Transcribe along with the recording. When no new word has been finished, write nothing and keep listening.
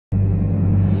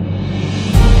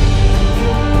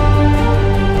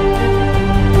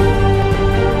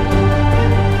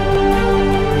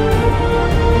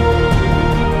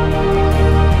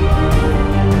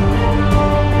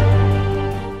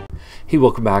Hey,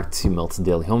 welcome back to Milton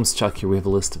Daily Homes. Chuck here. We have a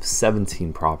list of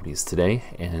 17 properties today,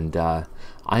 and I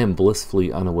am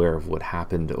blissfully unaware of what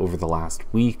happened over the last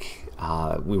week.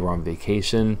 We were on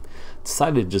vacation,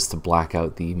 decided just to black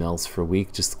out the emails for a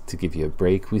week just to give you a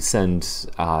break. We send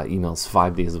emails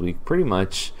 5 days a week, pretty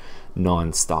much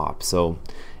non-stop. So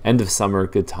end of summer,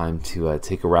 good time to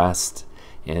take a rest,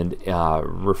 and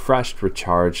refreshed,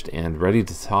 recharged, and ready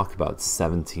to talk about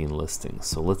 17 listings.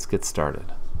 So let's get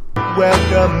started.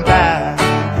 Welcome back,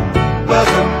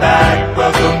 welcome back,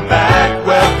 welcome back,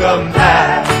 welcome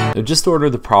back. Now just order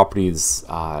the properties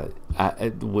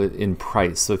in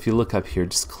price. So if you look up here,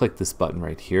 just click this button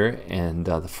right here, and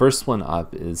the first one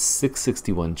up is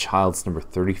 661 Childs number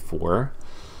 34.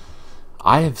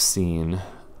 I have seen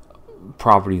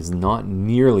properties not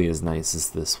nearly as nice as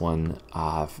this one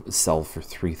sell for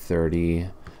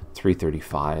 330,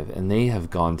 335, and they have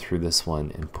gone through this one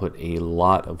and put a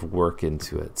lot of work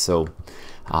into it. So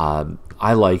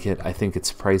I like it. I think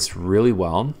it's priced really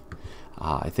well.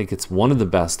 I think it's one of the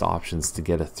best options to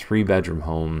get a 3-bedroom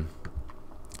home.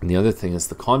 And the other thing is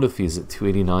the condo fees at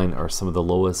 $289 are some of the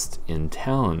lowest in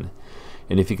town.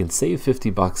 And if you can save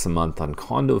 $50 a month on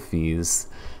condo fees,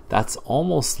 that's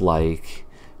almost like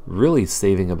really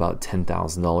saving about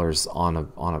 $10,000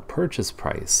 on a purchase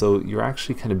price. So you're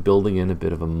actually kind of building in a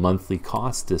bit of a monthly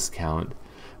cost discount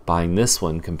buying this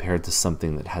one compared to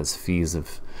something that has fees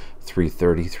of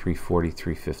 $330, $340,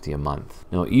 $350 a month.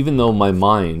 Now, even though my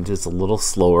mind is a little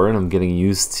slower and I'm getting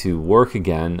used to work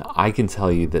again, I can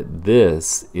tell you that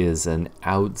this is an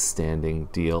outstanding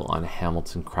deal on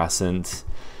Hamilton Crescent.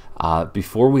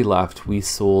 Before we left, we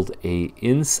sold a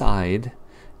inside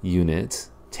unit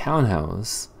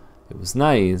townhouse. It was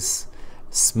nice,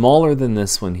 smaller than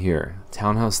this one here.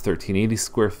 Townhouse 1380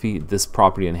 square feet. This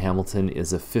property in Hamilton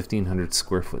is a 1500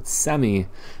 square foot semi. We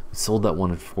sold that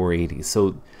one at 480.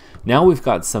 So now we've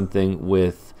got something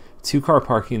with 2-car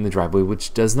parking in the driveway,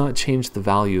 which does not change the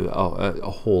value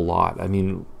a whole lot. I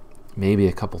mean, maybe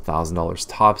a couple $1,000s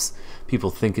tops. People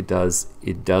think it does.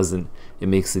 It doesn't. It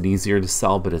makes it easier to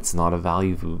sell, but it's not a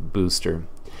value booster.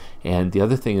 And the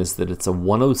other thing is that it's a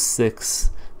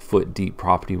 106 foot deep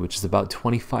property, which is about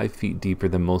 25 feet deeper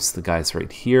than most of the guys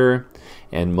right here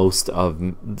and most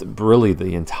of really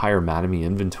the entire Mattamy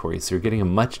inventory. So you're getting a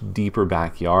much deeper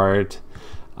backyard,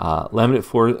 laminate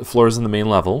floors on the main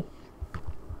level.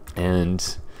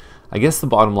 And I guess the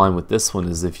bottom line with this one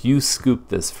is if you scoop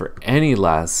this for any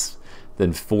less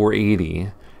than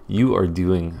 480, you are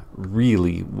doing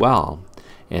really well.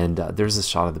 And there's a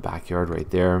shot of the backyard right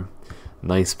there.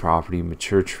 Nice property,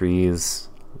 mature trees,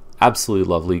 absolutely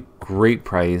lovely, great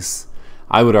price.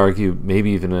 I would argue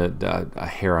maybe even a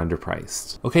hair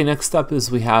underpriced. Okay, next up is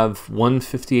we have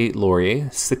 158 Laurier,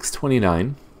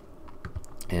 629.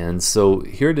 And so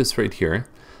here it is right here.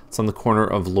 It's on the corner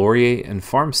of Laurier and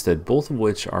Farmstead, both of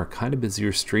which are kind of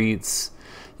busier streets.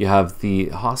 You have the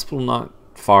hospital not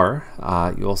far.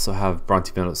 You also have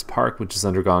Bronte Meadows Park, which has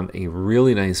undergone a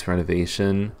really nice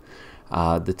renovation.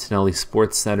 The Tonelli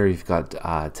Sports Center, you've got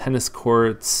tennis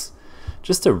courts,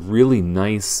 just a really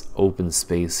nice open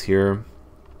space here.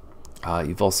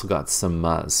 You've also got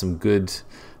some good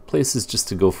places just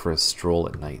to go for a stroll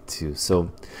at night too.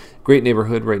 So great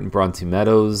neighborhood right in Bronte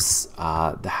Meadows.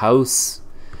 The house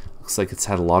looks like it's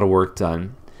had a lot of work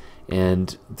done.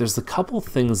 And there's a couple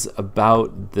things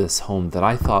about this home that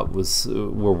I thought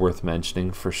were worth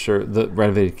mentioning for sure. The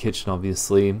renovated kitchen,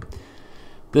 obviously.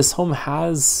 This home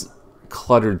has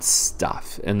cluttered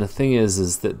stuff, and the thing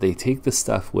is that they take the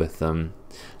stuff with them.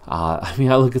 I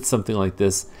mean, I look at something like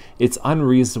this, it's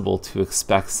unreasonable to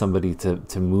expect somebody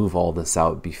to move all this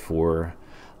out before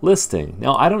listing.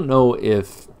 Now, I don't know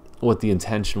if what the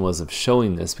intention was of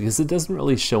showing this, because it doesn't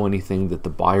really show anything that the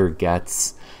buyer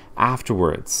gets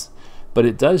afterwards, but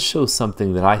it does show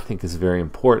something that I think is very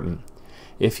important.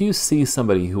 If you see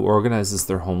somebody who organizes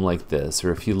their home like this,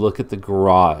 or if you look at the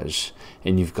garage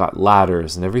and you've got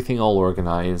ladders and everything all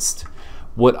organized,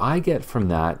 what I get from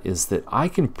that is that I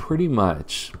can pretty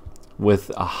much,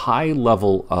 with a high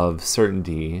level of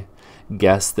certainty,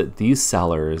 guess that these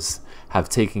sellers have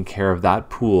taken care of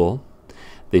that pool.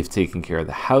 They've taken care of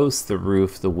the house, the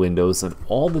roof, the windows, and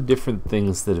all the different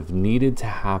things that have needed to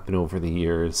happen over the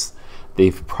years.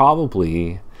 They've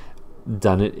probably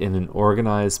done it in an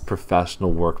organized,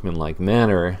 professional, workmanlike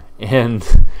manner, and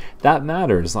that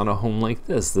matters on a home like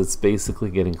this that's basically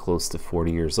getting close to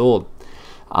 40 years old.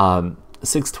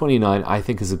 $629 I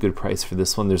think is a good price for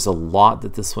this one. There's a lot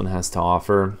that this one has to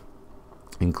offer,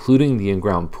 including the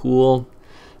in-ground pool,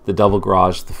 the double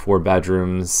garage, the 4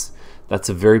 bedrooms, That's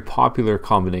a very popular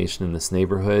combination in this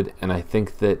neighborhood, and I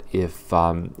think that if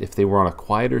they were on a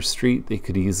quieter street, they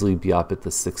could easily be up at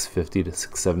the 650 to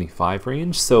 675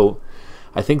 range. So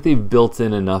I think they've built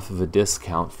in enough of a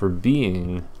discount for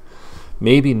being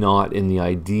maybe not in the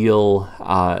ideal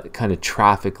kind of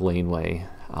traffic laneway.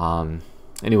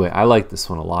 Anyway, I like this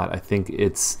one a lot. I think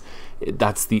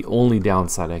that's the only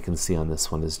downside I can see on this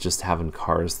one, is just having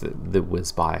cars that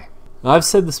whiz by. Now, I've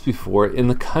said this before, in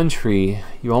the country,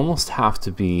 you almost have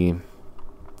to be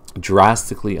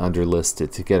drastically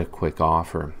underlisted to get a quick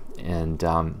offer. And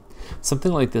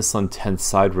something like this on 10th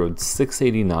Side Road,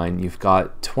 689, you've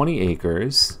got 20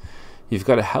 acres. You've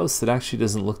got a house that actually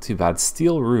doesn't look too bad.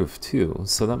 Steel roof too,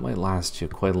 so that might last you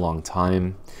quite a long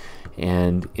time.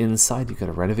 And inside you've got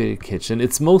a renovated kitchen.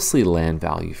 It's mostly land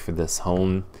value for this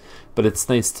home, but it's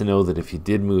nice to know that if you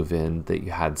did move in, that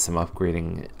you had some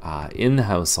upgrading in the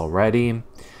house already.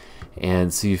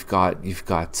 And so you've got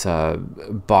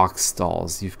box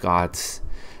stalls, you've got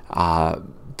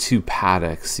 2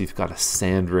 paddocks, you've got a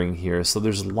sand ring here. So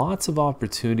there's lots of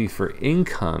opportunity for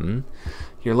income.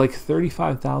 You're like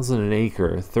 35,000 an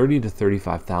acre, 30 to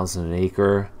 35,000 an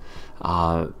acre.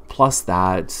 Plus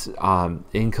that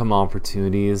income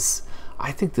opportunities.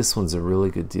 I think this one's a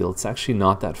really good deal. It's actually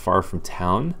not that far from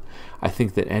town. I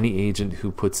think that any agent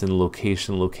who puts in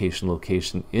location, location,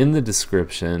 location in the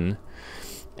description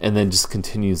and then just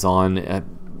continues on,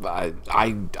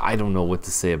 I don't know what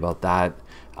to say about that.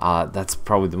 That's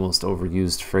probably the most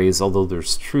overused phrase, although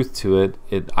there's truth to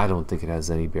it. I don't think it has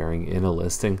any bearing in a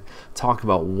listing. Talk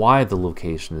about why the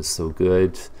location is so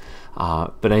good.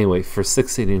 But anyway, for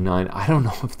 $689, I don't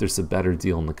know if there's a better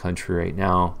deal in the country right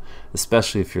now,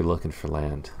 especially if you're looking for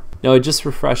land. Now, I just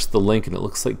refreshed the link, and it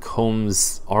looks like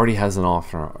Combs already has an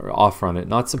offer on it.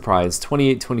 Not surprised.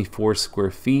 2824 square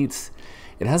feet.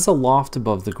 It has a loft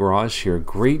above the garage here.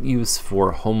 Great use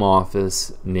for home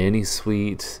office, nanny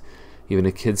suite, even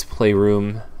a kid's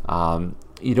playroom.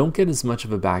 You don't get as much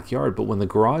of a backyard, but when the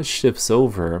garage shifts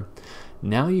over,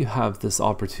 now you have this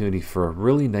opportunity for a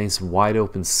really nice wide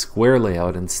open square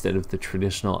layout instead of the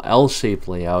traditional L-shaped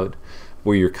layout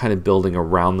where you're kind of building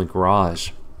around the garage.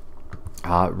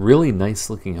 Really nice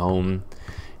looking home,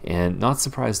 and not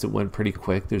surprised it went pretty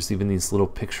quick. There's even these little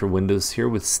picture windows here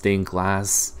with stained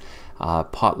glass,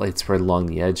 pot lights right along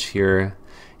the edge here.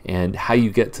 And how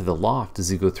you get to the loft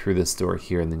is you go through this door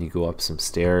here and then you go up some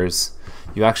stairs.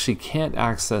 You actually can't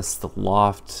access the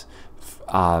loft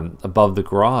above the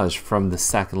garage from the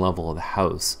second level of the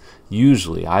house.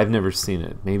 Usually, I've never seen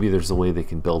it. Maybe there's a way they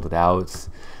can build it out.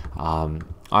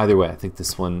 Either way, I think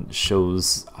this one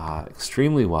shows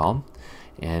extremely well,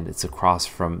 and it's across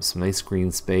from some nice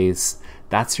green space.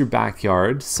 That's your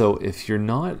backyard. So if you're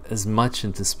not as much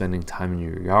into spending time in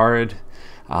your yard,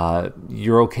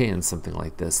 you're okay in something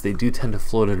like this. They do tend to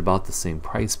float at about the same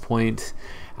price point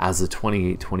as a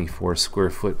 2824 square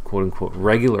foot quote-unquote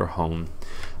regular home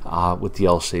with the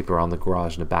L shape around the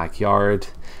garage and a backyard.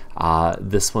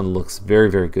 This one looks very,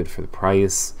 very good for the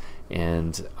price,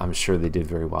 and I'm sure they did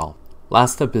very well.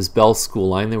 Last up is Bell School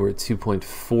Line. They were at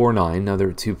 2.49, now they're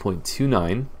at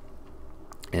 2.29.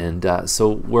 And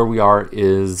so where we are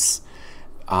is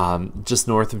just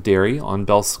north of Derry on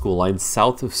Bell School Line,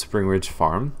 south of Spring Ridge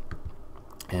Farm.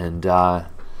 And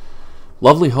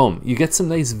lovely home. You get some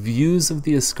nice views of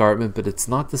the escarpment, but it's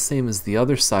not the same as the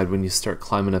other side when you start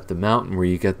climbing up the mountain, where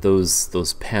you get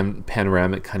those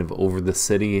panoramic kind of over the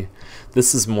city.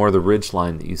 This is more the ridge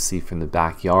line that you see from the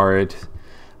backyard.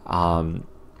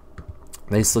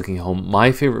 Nice looking home.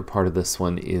 My favorite part of this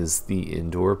one is the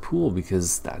indoor pool,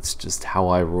 because that's just how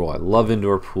I roll. I love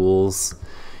indoor pools,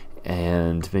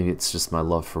 and maybe it's just my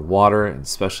love for water, and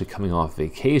especially coming off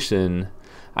vacation,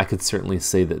 I could certainly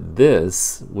say that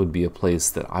this would be a place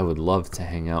that I would love to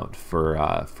hang out for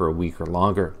a week or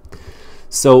longer.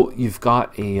 So you've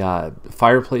got a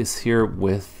fireplace here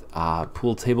with a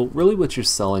pool table. Really what you're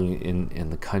selling in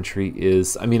the country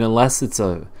is, I mean, unless it's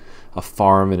a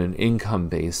farm and an income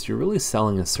based, you're really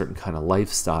selling a certain kind of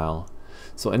lifestyle.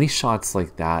 So any shots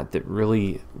like that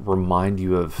really remind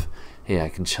you of, hey, I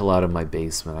can chill out in my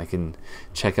basement, I can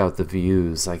check out the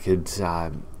views, I could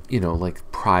you know, like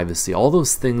privacy, all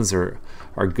those things are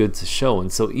good to show.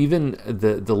 And so even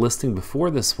the listing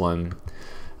before this one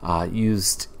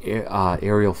used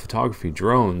aerial photography,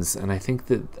 drones, and I think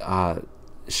that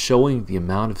showing the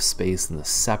amount of space and the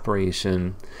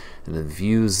separation and the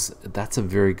views, that's a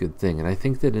very good thing. And I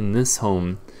think that in this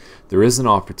home there is an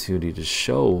opportunity to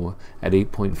show at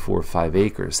 8.45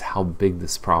 acres how big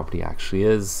this property actually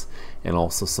is, and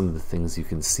also some of the things you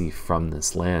can see from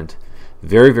this land.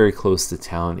 Very, very close to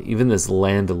town. Even this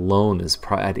land alone is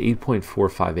at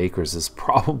 8.45 acres is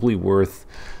probably worth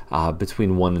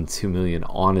between 1 and 2 million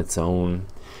on its own.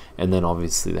 And then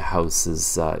obviously the house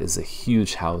is a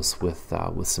huge house with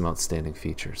some outstanding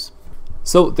features.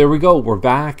 So there we go. We're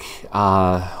back.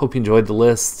 Hope you enjoyed the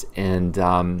list, and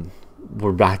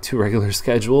we're back to regular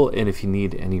schedule. And if you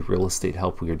need any real estate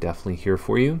help, we are definitely here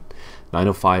for you.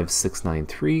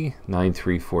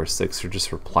 905-693-9346, or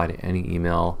just reply to any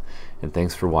email. And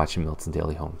thanks for watching Milton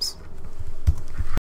Daily Homes.